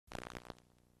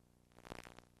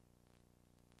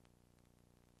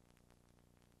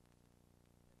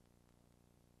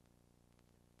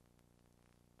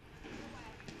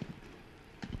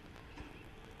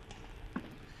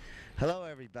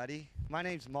everybody. My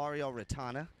name's Mario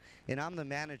Ratana, and I'm the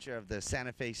manager of the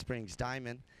Santa Fe Springs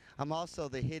Diamond. I'm also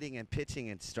the hitting and pitching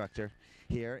instructor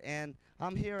here, and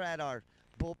I'm here at our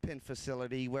bullpen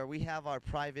facility where we have our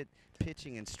private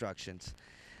pitching instructions.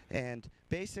 And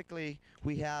basically,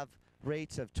 we have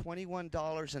rates of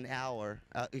 $21 an hour,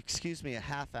 a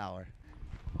half hour.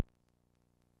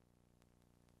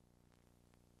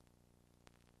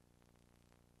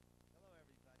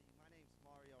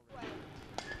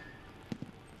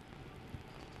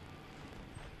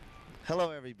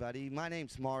 Hello everybody, my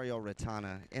name's Mario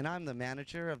Ratana, and I'm the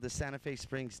manager of the Santa Fe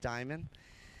Springs Diamond.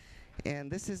 And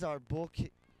this is our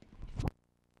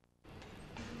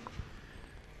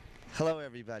Hello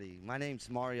everybody, my name's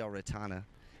Mario Ratana,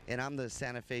 and I'm the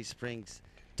Santa Fe Springs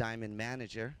Diamond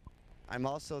manager. I'm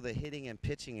also the hitting and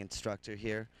pitching instructor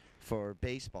here for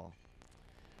baseball.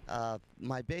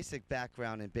 My basic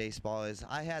background in baseball is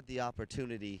I had the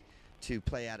opportunity to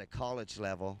play at a college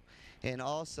level, and I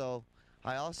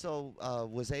also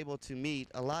was able to meet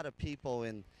a lot of people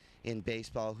in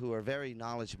baseball who are very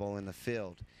knowledgeable in the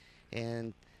field.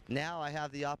 And now I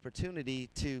have the opportunity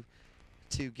to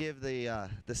give the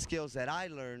skills that I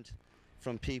learned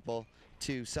from people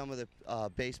to some of the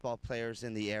baseball players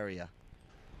in the area.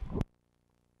 In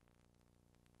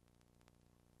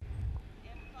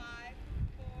 5,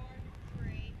 4,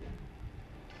 3.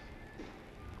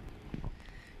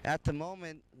 At the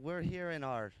moment, we're here in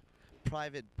our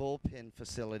private bullpen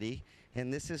facility,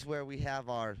 and this is where we have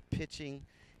our pitching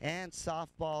and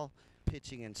softball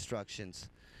pitching instructions.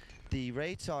 The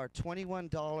rates are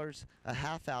 $21 a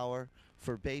half hour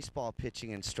for baseball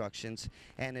pitching instructions,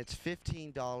 and it's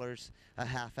 $15 a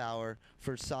half hour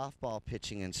for softball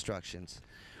pitching instructions.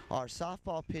 Our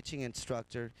softball pitching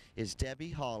instructor is Debbie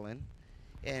Holland,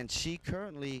 and she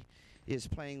currently is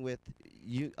playing with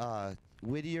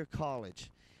Whittier College.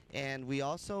 And we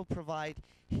also provide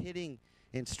hitting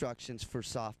instructions for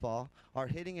softball. Our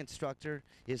hitting instructor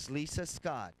is Lisa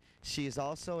Scott. She is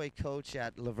also a coach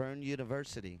at Laverne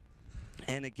University.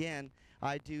 And again,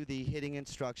 I do the hitting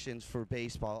instructions for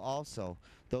baseball also.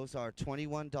 Those are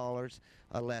 $21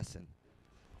 a lesson.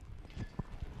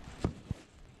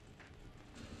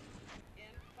 In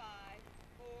 5,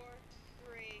 4,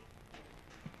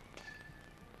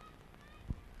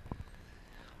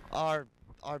 3.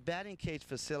 Our batting cage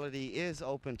facility is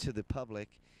open to the public,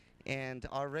 and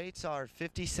our rates are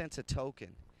 50 cents a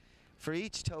token. For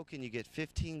each token, you get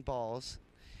 15 balls,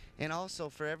 and also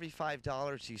for every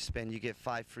 $5 you spend, you get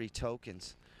 5 free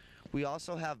tokens. We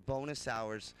also have bonus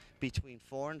hours between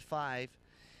 4 and 5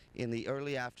 in the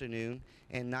early afternoon,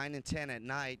 and 9 and 10 at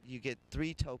night. You get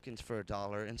 3 tokens for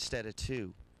 $1 instead of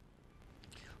 2.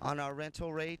 On our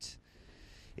rental rates,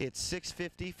 it's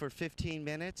 $6.50 for 15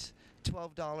 minutes,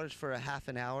 $12 for a half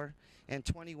an hour, and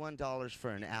 $21 for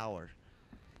an hour.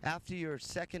 After your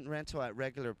second rental at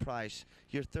regular price,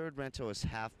 your third rental is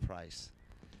half price.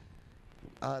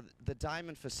 The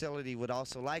Diamond facility would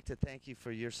also like to thank you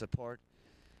for your support.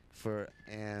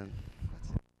 And that's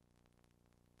it.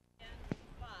 In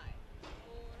 5, 4,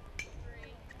 3.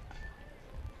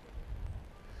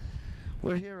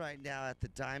 We're here right now at the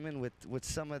Diamond with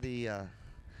some of the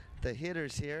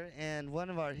hitters here, and one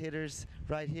of our hitters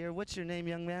right here. What's your name,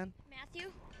 young man?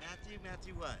 Matthew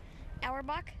Matthew what?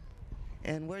 Auerbach,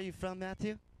 And where are you from,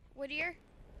 Matthew? Whittier.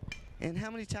 And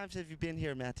how many times have you been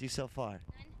here, Matthew, so far? 9.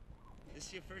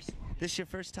 This your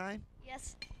first time?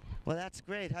 Yes. Well, that's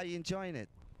great. How are you enjoying it?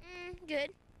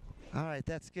 Good. All right,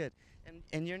 that's good.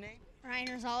 And your name? Ryan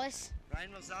Rosales.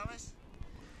 Ryan Rosales?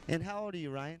 And how old are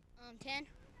you, Ryan? 10.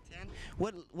 10.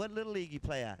 What little league you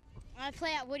play at? I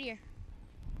play at Whittier.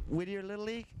 Whittier Little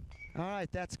League? All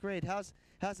right, that's great. How's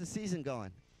the season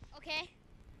going? Okay.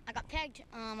 I got pegged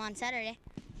on Saturday.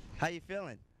 How you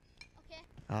feeling? Okay.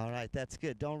 All right, that's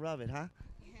good. Don't rub it, huh?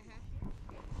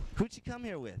 Who'd you come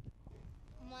here with?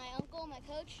 My uncle, my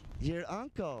coach. Your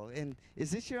uncle. And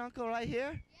is this your uncle right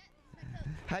here? Yeah, this is my coach.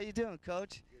 How you doing,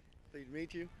 Coach? Pleased to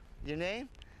meet you. Your name?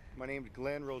 My name is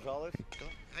Glenn Rosales.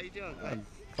 How you doing, Glenn? I'm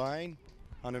fine.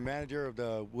 I'm the manager of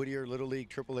the Whittier Little League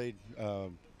AAA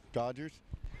Dodgers.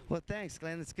 Well, thanks,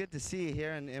 Glenn. It's good to see you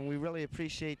here, and we really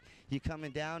appreciate you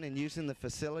coming down and using the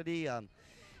facility.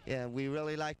 And we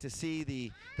really like to see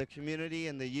the community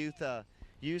and the youth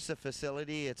use the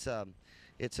facility. It's a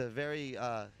very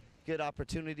good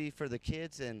opportunity for the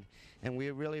kids, and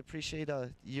we really appreciate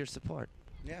your support.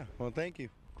 Yeah, well, thank you.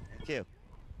 Thank you.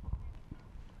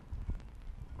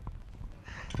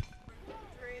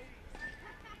 3.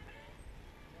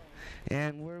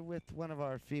 And we're with one of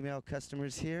our female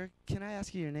customers here. Can I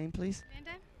ask you your name, please?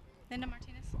 Linda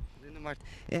Martinez. Linda Mart.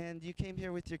 And you came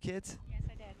here with your kids? Yes,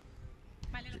 I did.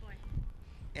 My little boy.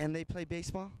 And they play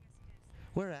baseball?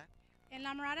 Where at? In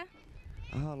La Mirada?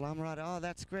 Oh, La Mirada. Oh,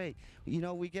 that's great. You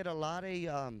know, we get a lot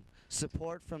of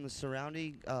support from the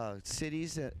surrounding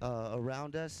cities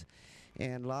around us.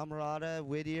 And La Mirada,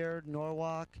 Whittier,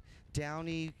 Norwalk,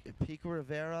 Downey, Pico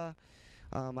Rivera.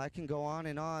 I can go on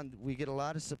and on. We get a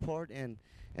lot of support, and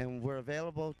we're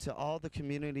available to all the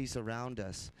communities around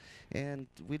us. And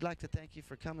we'd like to thank you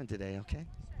for coming today, okay?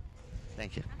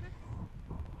 Thank you.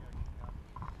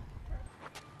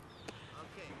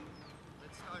 Okay,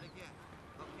 let's start again.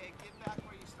 Okay, get back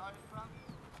where you started from.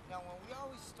 Now, when we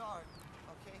always start,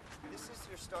 okay, this is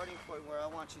your starting point where I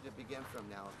want you to begin from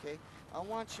now, okay? I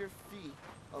want your feet,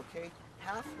 okay,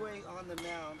 halfway on the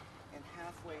mound and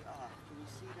halfway off. Can you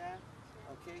see that?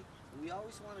 Okay? We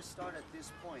always want to start at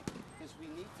this point because we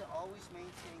need to always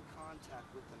maintain contact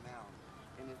with the mound.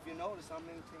 And if you notice, I'm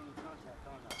maintaining contact,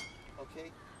 aren't I?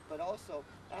 Okay? But also,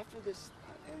 after this,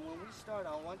 and when we start,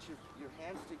 I want your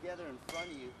hands together in front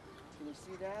of you. Can you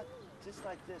see that? Just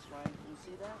like this, Ryan. Can you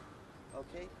see that?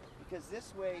 Okay? Because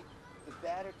this way, the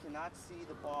batter cannot see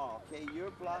the ball, okay?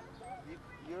 You're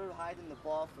hiding the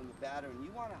ball from the batter, and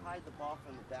you want to hide the ball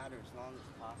from the batter as long as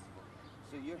possible.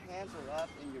 So your hands are up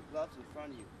and your gloves in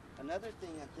front of you. Another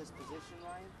thing at this position,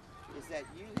 Ryan, is that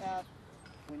you have,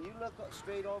 when you look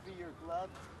straight over your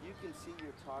glove, you can see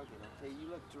your target, okay?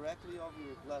 You look directly over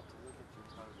your glove to look at your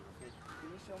target, okay? Can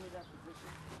you show me that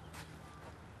position?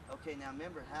 Okay, now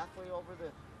remember, halfway over the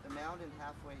mound and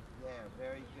halfway there.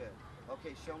 Very good.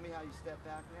 Okay, show me how you step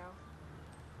back now.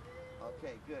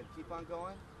 Okay, good. Keep on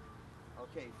going.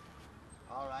 Okay.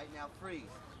 All right, now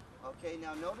freeze. Okay,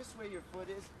 now notice where your foot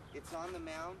is. It's on the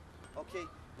mound. Okay,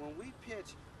 when we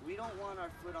pitch, we don't want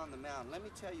our foot on the mound. Let me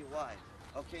tell you why.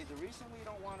 Okay, the reason we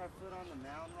don't want our foot on the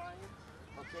mound, Ryan,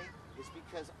 okay, is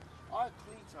because our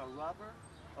cleats are rubber,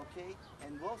 okay,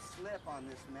 and we'll slip on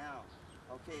this mound.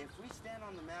 Okay, if we stand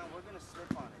on the mound, we're gonna slip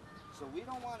on it. So we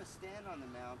don't want to stand on the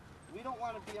mound. We don't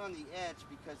want to be on the edge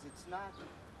because it's not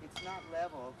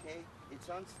level, okay? It's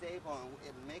unstable and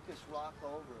it'll make us rock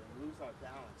over and lose our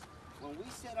balance. When we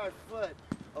set our foot,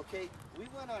 okay, we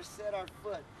want to set our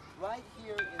foot right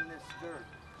here in this dirt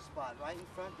spot, right in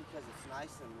front because it's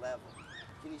nice and level.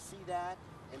 Can you see that?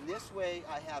 And this way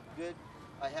I have a good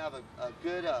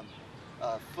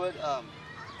foot,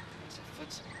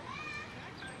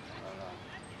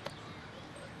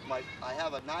 I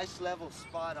have a nice level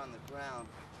spot on the ground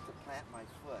to plant my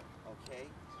foot, okay?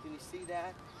 Can you see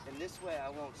that? And this way I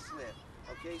won't slip,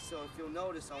 okay? So if you'll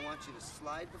notice, I want you to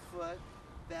slide the foot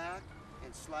back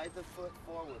and slide the foot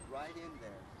forward right in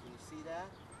there. Can you see that?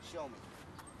 Show me.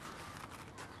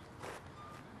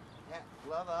 Yeah,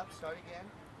 glove up, start again.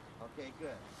 Okay,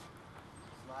 good.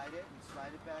 Slide it and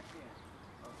slide it back in,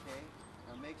 okay?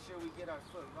 Now make sure we get our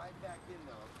foot right back in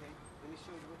though, okay? Let me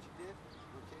show you what you did.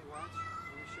 Okay, watch.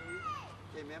 Let me show you.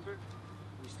 Okay, remember?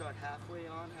 We start halfway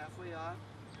on, halfway off.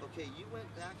 Okay, you went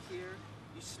back here.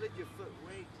 You slid your foot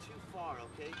way too far,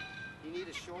 okay? You need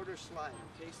a shorter slide,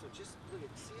 okay? So just look at,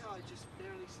 see how I just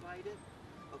barely slide it?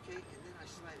 Okay, and then I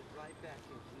slide it right back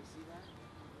in. Can you see that?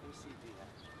 Let me see you do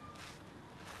that.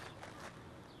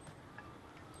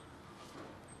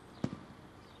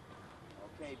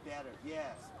 Okay, better.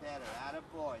 Yes, better.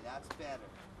 Attaboy. That's better.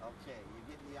 Okay, you're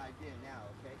getting the idea now,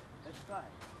 okay? Let's try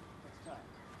it. Let's try it.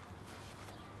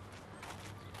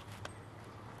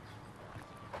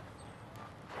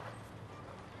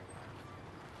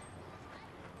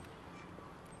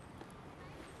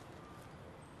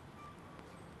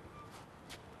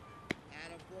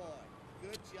 Attaboy.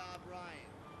 Good job, Ryan.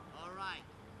 All right.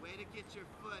 Way to get your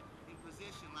foot in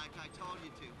position like I told you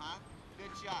to, huh?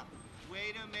 Good job.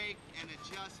 Way to make an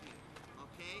adjustment,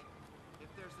 okay?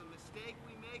 If there's a mistake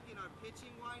we make in our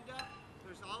pitching windup,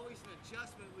 there's always an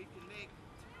adjustment we can make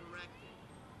to correct it.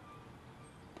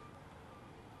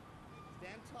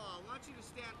 Stand tall. I want you to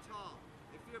stand tall.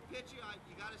 If you're a pitcher,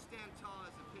 you got to stand tall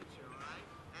as a pitcher, all right?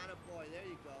 Attaboy. There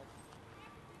you go.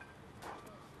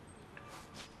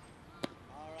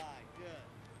 All right, good.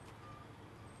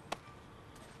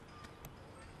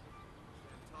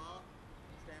 Stand tall.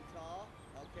 Stand tall.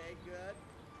 Okay, good.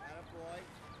 Attaboy.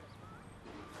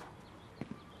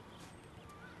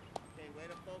 Okay, way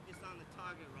to focus on the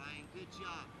target, Ryan. Good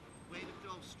job. Way to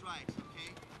throw strikes,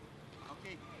 okay?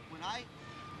 Okay, when I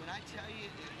tell you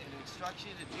and instruct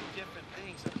you to do different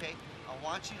things, okay, I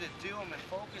want you to do them and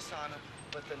focus on them,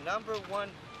 but the number one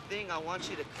thing I want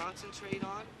you to concentrate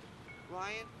on,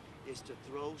 Ryan, is to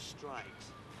throw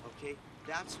strikes, okay?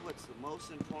 That's what's the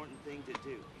most important thing to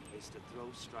do, is to throw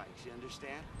strikes. You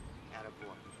understand?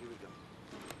 Attaboy. Here we go.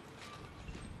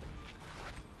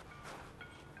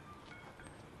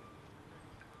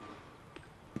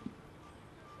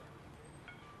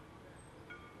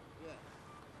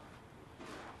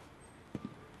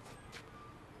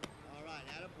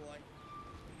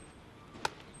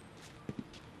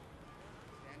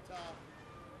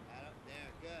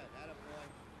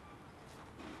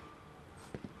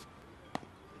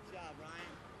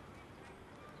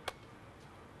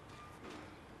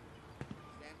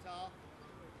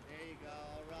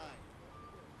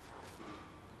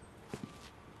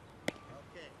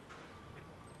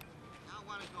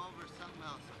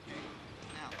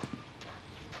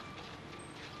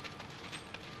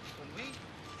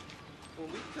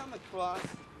 when we come across,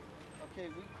 okay,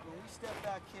 when we step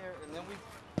back here and then we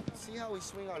see how we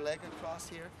swing our leg across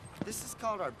here? This is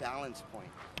called our balance point,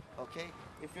 okay?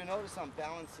 If you notice, I'm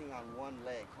balancing on one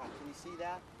leg. Huh? Can you see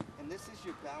that? And this is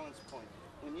your balance point.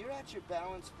 When you're at your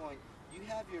balance point, you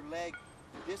have your leg,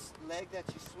 this leg that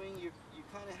you swing, you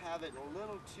kind of have it a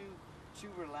little too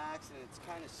relaxed and it's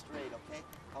kind of straight, okay?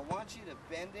 I want you to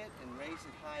bend it and raise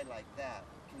it high like that.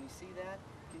 Can you see that?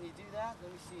 Can you do that? Let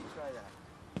me see you try that.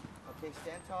 Okay,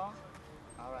 stand tall.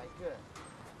 All right, good.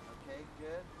 Okay,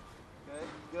 good. Good,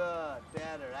 good,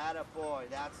 better, attaboy.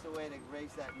 That's the way to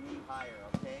raise that knee higher,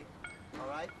 okay? All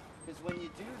right? Because when you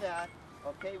do that,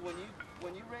 okay, when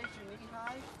you raise your knee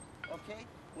high, okay,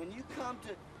 when you come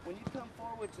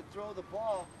forward to throw the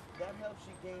ball, that helps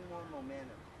you gain more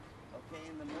momentum, okay?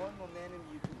 And the more momentum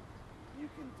you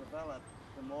can develop,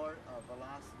 the more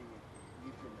velocity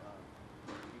you can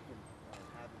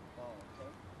have in the ball,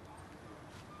 okay?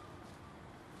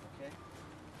 Okay?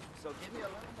 So give me a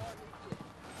little more knee kick.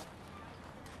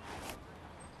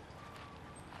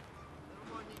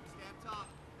 Stand tall.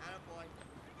 Attaboy.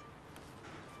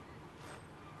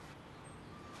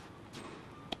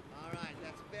 All right,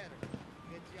 that's better.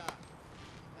 Good job.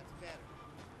 That's better.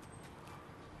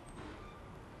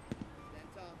 Stand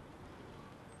tall.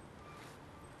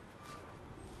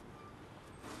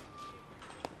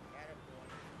 Attaboy.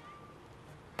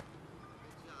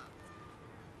 Good job.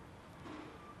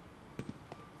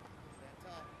 Stand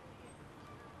tall.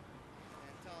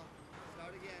 Stand tall.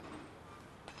 Start again.